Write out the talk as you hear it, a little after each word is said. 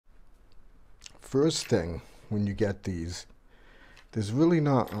first thing when you get these, there's really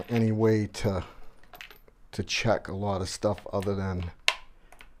not any way to check a lot of stuff other than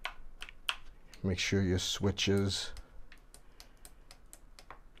make sure your switches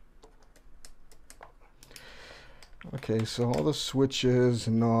okay, so all the switches,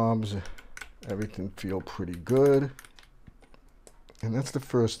 knobs, everything feel pretty good, and that's the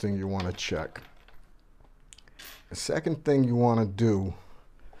first thing you want to check. The second thing you want to do,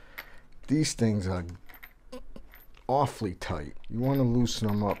 these things are awfully tight. You want to loosen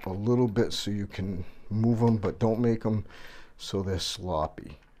them up a little bit so you can move them, but don't make them so they're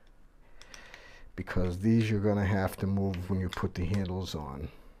sloppy, because these you're going to have to move when you put the handles on.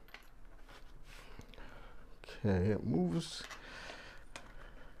 Okay, it moves.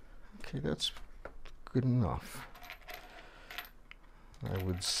 Okay, that's good enough, I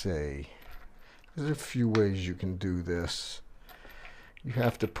would say. There's a few ways you can do this. You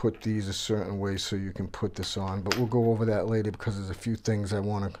have to put these a certain way so you can put this on, but we'll go over that later because there's a few things I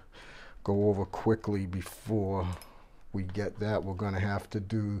want to go over quickly before we get that. We're going to have to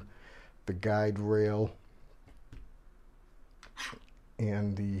do the guide rail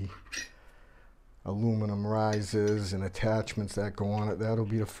and the aluminum risers and attachments that go on it. That'll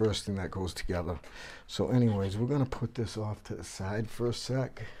be the first thing that goes together. So anyways, we're going to put this off to the side for a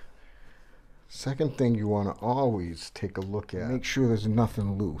sec. Second thing you want to always take a look at, make sure there's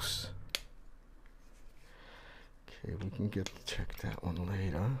nothing loose. Okay, we can check that one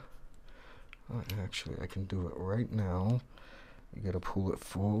later. Actually, I can do it right now. You got to pull it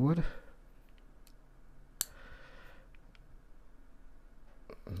forward.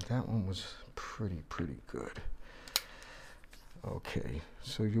 And that one was pretty good. Okay,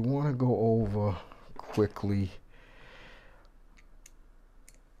 so you want to go over quickly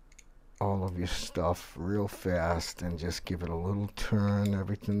all of your stuff real fast and just give it a little turn.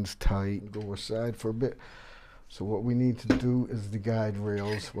 Everything's tight. Go aside for a bit. So what we need to do is the guide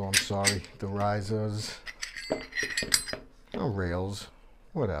rails. Well, I'm sorry, the risers. Or rails,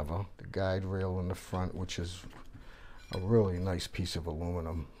 whatever. The guide rail in the front, which is a really nice piece of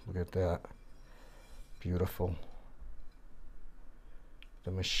aluminum. Look at that. Beautiful.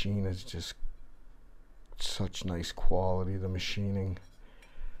 The machine is just such nice quality, the machining.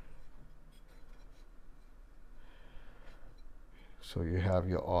 So you have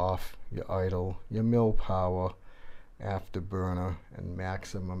your off, your idle, your mill power, afterburner, and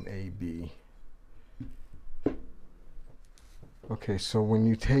maximum AB. Okay, so when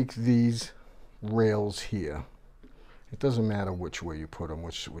you take these rails here, it doesn't matter which way you put them,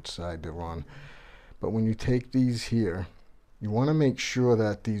 which side they're on, but when you take these here, you want to make sure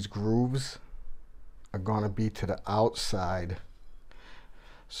that these grooves are going to be to the outside.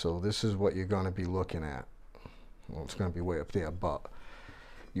 So this is what you're going to be looking at. Well, it's going to be way up there, but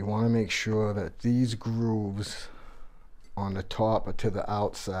you want to make sure that these grooves on the top are to the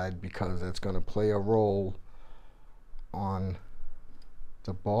outside, because it's going to play a role on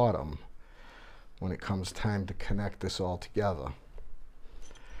the bottom when it comes time to connect this all together.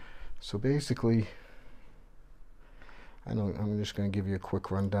 So basically, I'm just going to give you a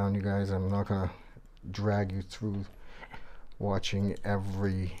quick rundown, you guys. I'm not going to drag you through watching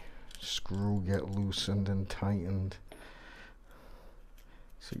every screw get loosened and tightened.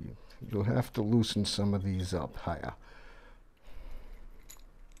 So you'll have to loosen some of these up higher.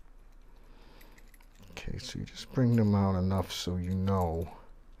 Okay, so you just bring them out enough so you know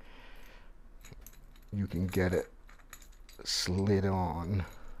you can get it slid on.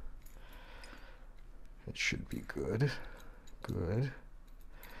 It should be good. Good.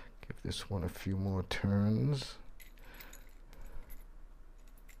 Give this one a few more turns.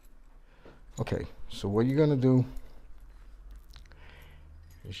 Okay, so what you're going to do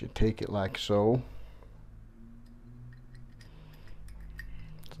is you take it like so.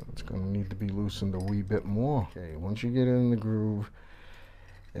 So it's going to need to be loosened a wee bit more. Okay, once you get it in the groove,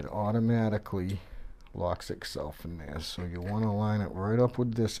 it automatically locks itself in there. So you want to line it right up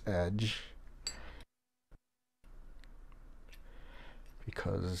with this edge,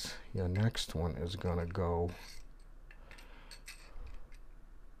 because your next one is going to go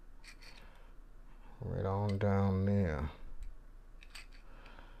right on down there.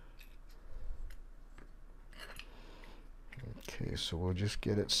 Okay, so we'll just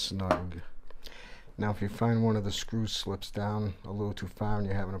get it snug. Now if you find one of the screws slips down a little too far and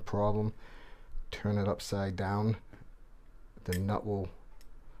you're having a problem, turn it upside down. The nut will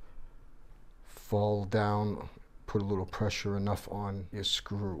fall down. Put a little pressure enough on your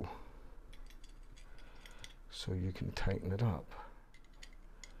screw so you can tighten it up.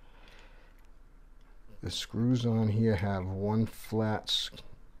 The screws on here have one flat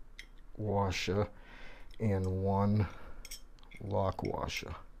washer and one lock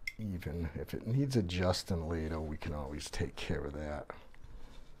washer. Even if it needs adjusting later, we can always take care of that.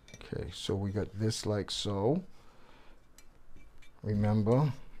 Okay, so we got this like so.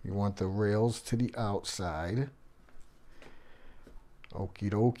 Remember, you want the rails to the outside. Okie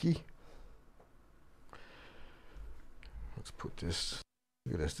dokie. Let's put this.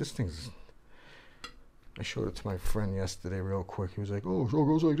 Look at this. This thing's. I showed it to my friend yesterday real quick. He was like, "Oh, so it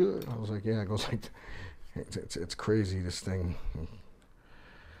goes like that." I was like, "Yeah, it goes like that." It's crazy, this thing.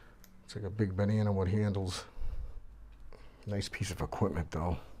 It's like a big banana with handles. Nice piece of equipment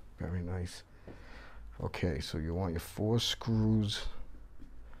though. Very nice. Okay, so you want your 4 screws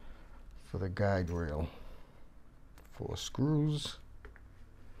for the guide rail. 4 screws.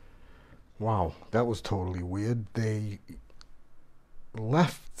 Wow, that was totally weird. They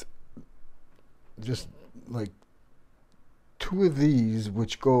left just like 2 of these,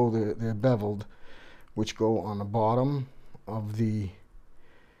 which go, they're beveled, which go on the bottom of the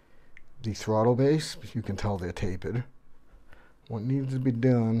throttle base. You can tell they're tapered. What needs to be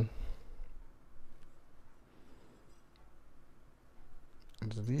done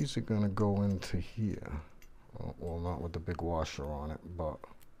is these are going to go into here. Well, not with the big washer on it, but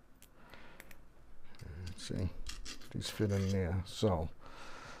see, these fit in there. So,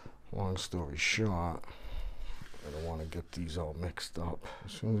 long story short, I don't want to get these all mixed up.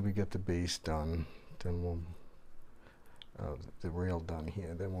 As soon as we get the base done, then we'll the rail done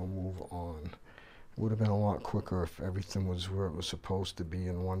here, then we'll move on. It would have been a lot quicker if everything was where it was supposed to be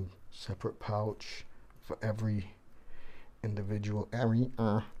in one separate pouch for every individual area.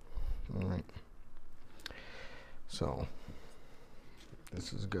 All right. So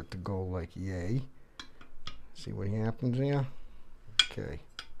this has got to go like yay. See what happens there? Okay.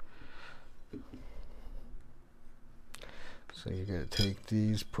 So you gotta take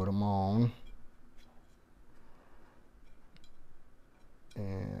these, put them on,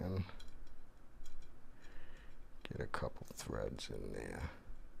 and get a couple threads in there.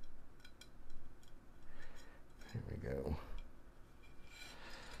 Here we go.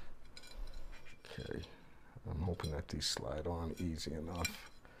 Okay. I'm hoping that these slide on easy enough.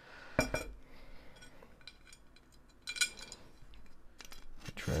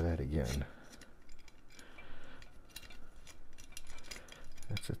 Try that again.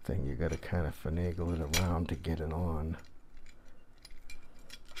 That's the thing, you gotta kind of finagle it around to get it on.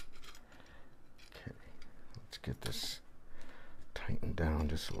 Okay, let's get this tightened down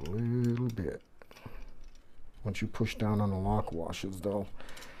just a little bit. Once you push down on the lock washers though,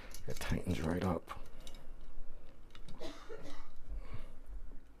 it tightens right up.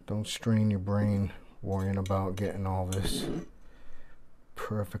 Don't strain your brain worrying about getting all this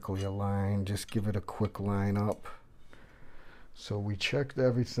perfectly aligned. Just give it a quick line up. So we checked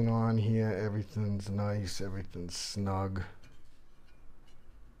everything on here. Everything's nice. Everything's snug.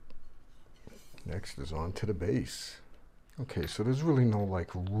 Next is on to the base. Okay, so there's really no like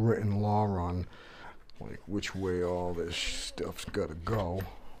written law on like which way all this stuff's gotta go.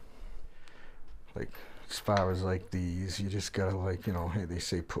 Like as far as like these, you just gotta like, you know, hey, they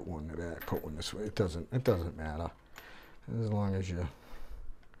say put one to that, put one this way. It doesn't matter as long as you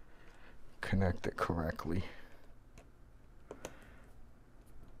connect it correctly.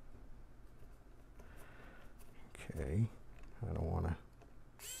 Okay, I don't want to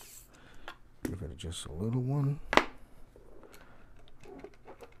give it just a little one. Get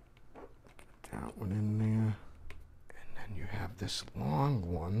that one in there, and then you have this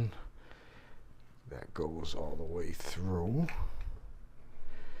long one that goes all the way through.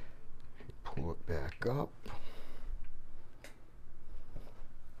 You pull it back up.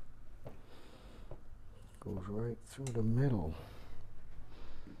 Goes right through the middle.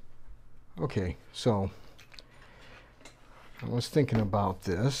 Okay, so I was thinking about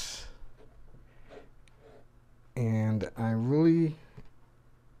this, and I really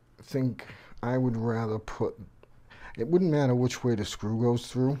think I would rather put, it wouldn't matter which way the screw goes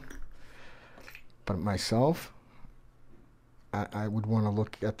through, but myself, I would want to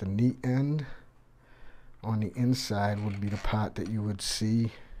look at the neat end. On the inside would be the part that you would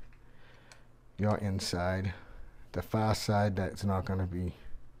see your inside. The far side, that's not going to be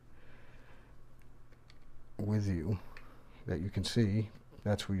with you, that you can see.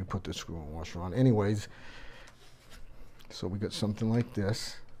 That's where you put the screw and washer on. Anyways, so we got something like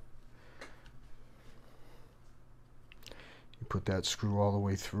this. You put that screw all the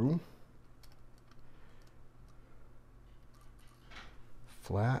way through.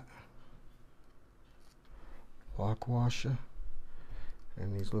 Flat. Lock washer.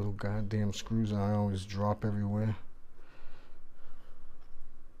 And these little goddamn screws I always drop everywhere.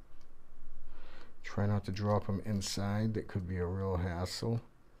 Try not to drop them inside. That could be a real hassle.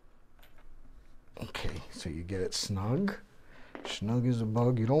 Okay, so you get it snug. Snug as a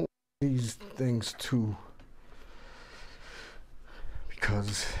bug. You don't want these things too,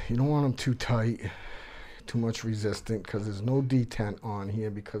 because you don't want them too tight, too much resistant, because there's no detent on here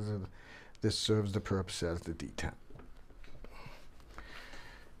because of this serves the purpose as the detent.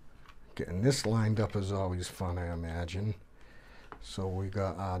 Getting this lined up is always fun, I imagine. So we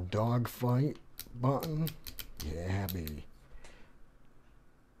got our dogfight button. Yeah, baby.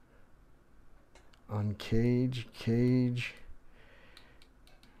 Uncage, cage,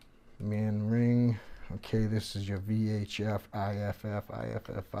 man ring. Okay, this is your VHF, IFF,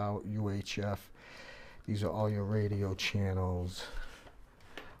 IFF out, UHF. These are all your radio channels.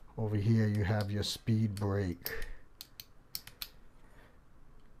 Over here you have your speed brake,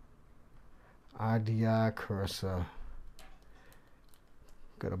 RDR cursor.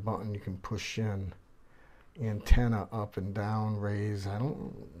 Got a button you can push in. Antenna up and down, raise.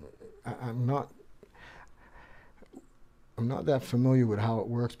 I'm not that familiar with how it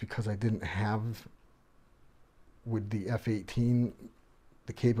works because I didn't have with the F-18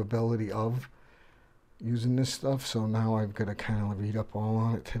 the capability of using this stuff, so now I've got to kind of read up all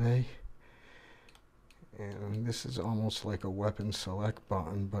on it today. And this is almost like a weapon select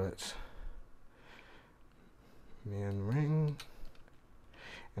button, but it's man ring.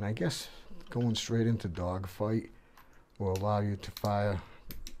 And I guess going straight into dogfight will allow you to fire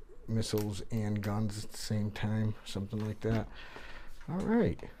missiles and guns at the same time, something like that. All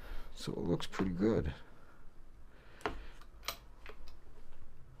right, so it looks pretty good.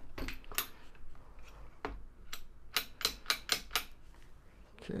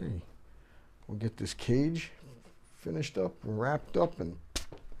 Okay, we'll get this cage finished up, wrapped up, and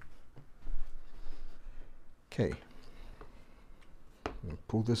okay,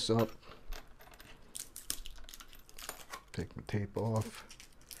 pull this up, take my tape off.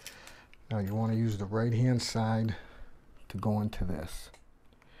 Now you want to use the right hand side to go into this.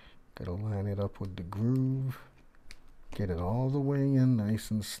 Gotta line it up with the groove, get it all the way in nice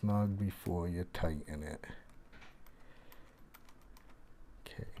and snug before you tighten it.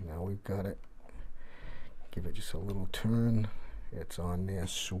 Okay, now we've got it. Give it just a little turn. It's on there,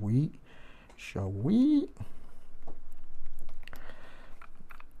 sweet. Sweet.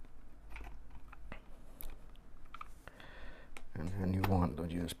 And then you want to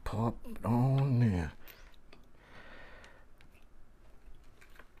just pop it on there.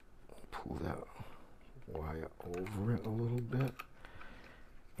 Pull that wire over it a little bit.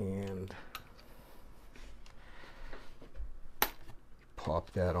 And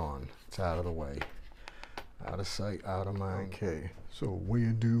pop that on. It's out of the way. Out of sight, out of mind. Okay, so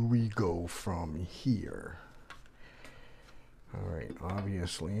where do we go from here? All right,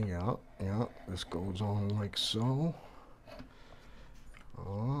 obviously, yeah, this goes on like so.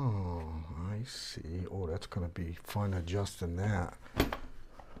 Oh, I see. Oh, that's going to be fun adjusting that.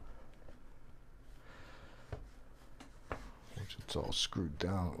 Once it's all screwed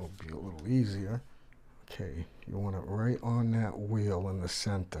down, it'll be a little easier. Okay, you want it right on that wheel in the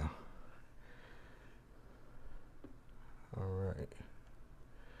center. All right.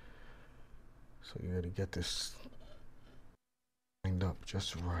 So you got to get this lined up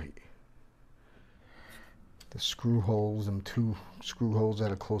just right. The screw holes, and two screw holes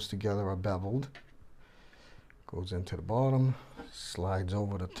that are close together are beveled. Goes into the bottom, slides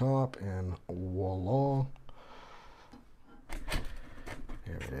over the top, and voila.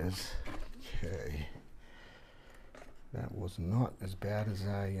 There it is. Okay. That was not as bad as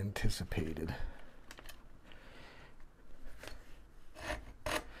I anticipated.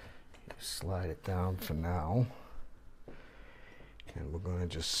 Slide it down for now. And we're going to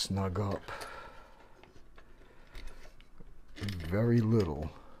just snug up. Very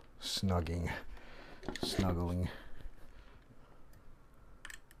little snuggling.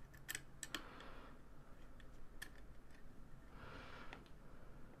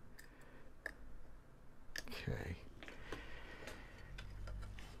 Okay.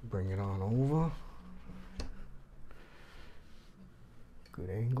 Bring it on over. Good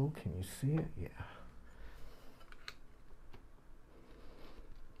angle. Can you see it? Yeah.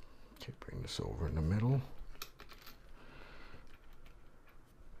 Okay, bring this over in the middle.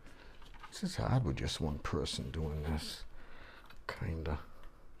 This is hard with just one person doing this, kinda.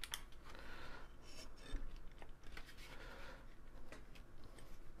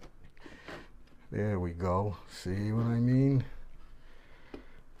 There we go. See what I mean?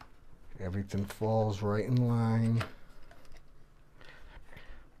 Everything falls right in line.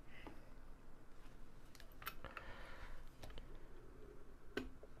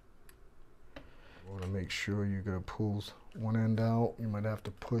 make sure you're going to pull one end out. You might have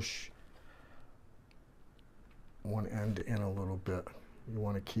to push one end in a little bit. You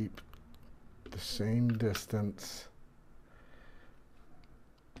want to keep the same distance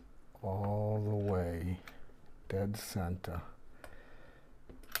all the way, dead center.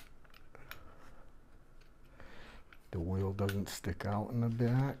 The wheel doesn't stick out in the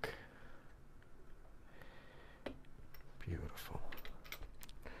back. Beautiful.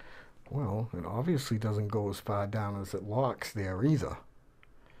 Well, it obviously doesn't go as far down as it locks there either.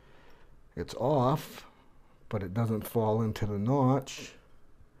 It's off, but it doesn't fall into the notch.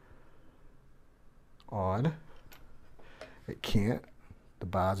 Odd. It can't. The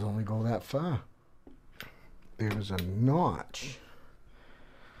bars only go that far. There's a notch.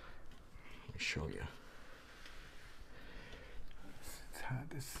 Let me show you. It's hard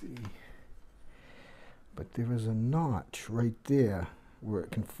to see. But there is a notch right there where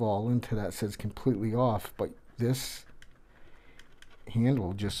it can fall into that. It says completely off, but this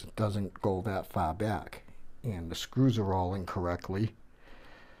handle just doesn't go that far back. And the screws are all incorrectly.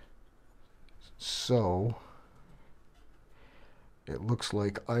 So it looks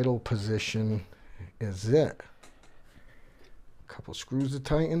like idle position is it. A couple screws to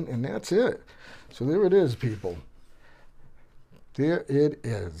tighten, and that's it. So there it is, people. There it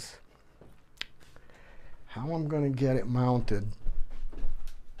is. How I'm going to get it mounted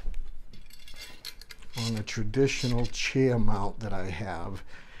on a traditional chair mount that I have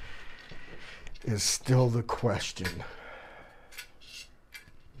is still the question.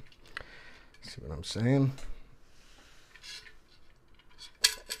 See what I'm saying?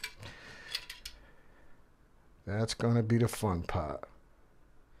 That's going to be the fun part.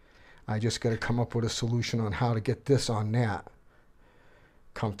 I just got to come up with a solution on how to get this on that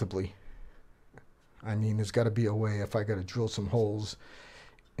comfortably. I mean, there's got to be a way if I got to drill some holes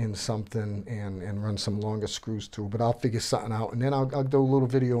in something and run some longer screws through, but I'll figure something out, and then I'll do a little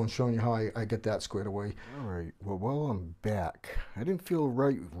video and showing you how I get that squared away. All right, well, while I'm back, I didn't feel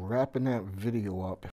right wrapping that video up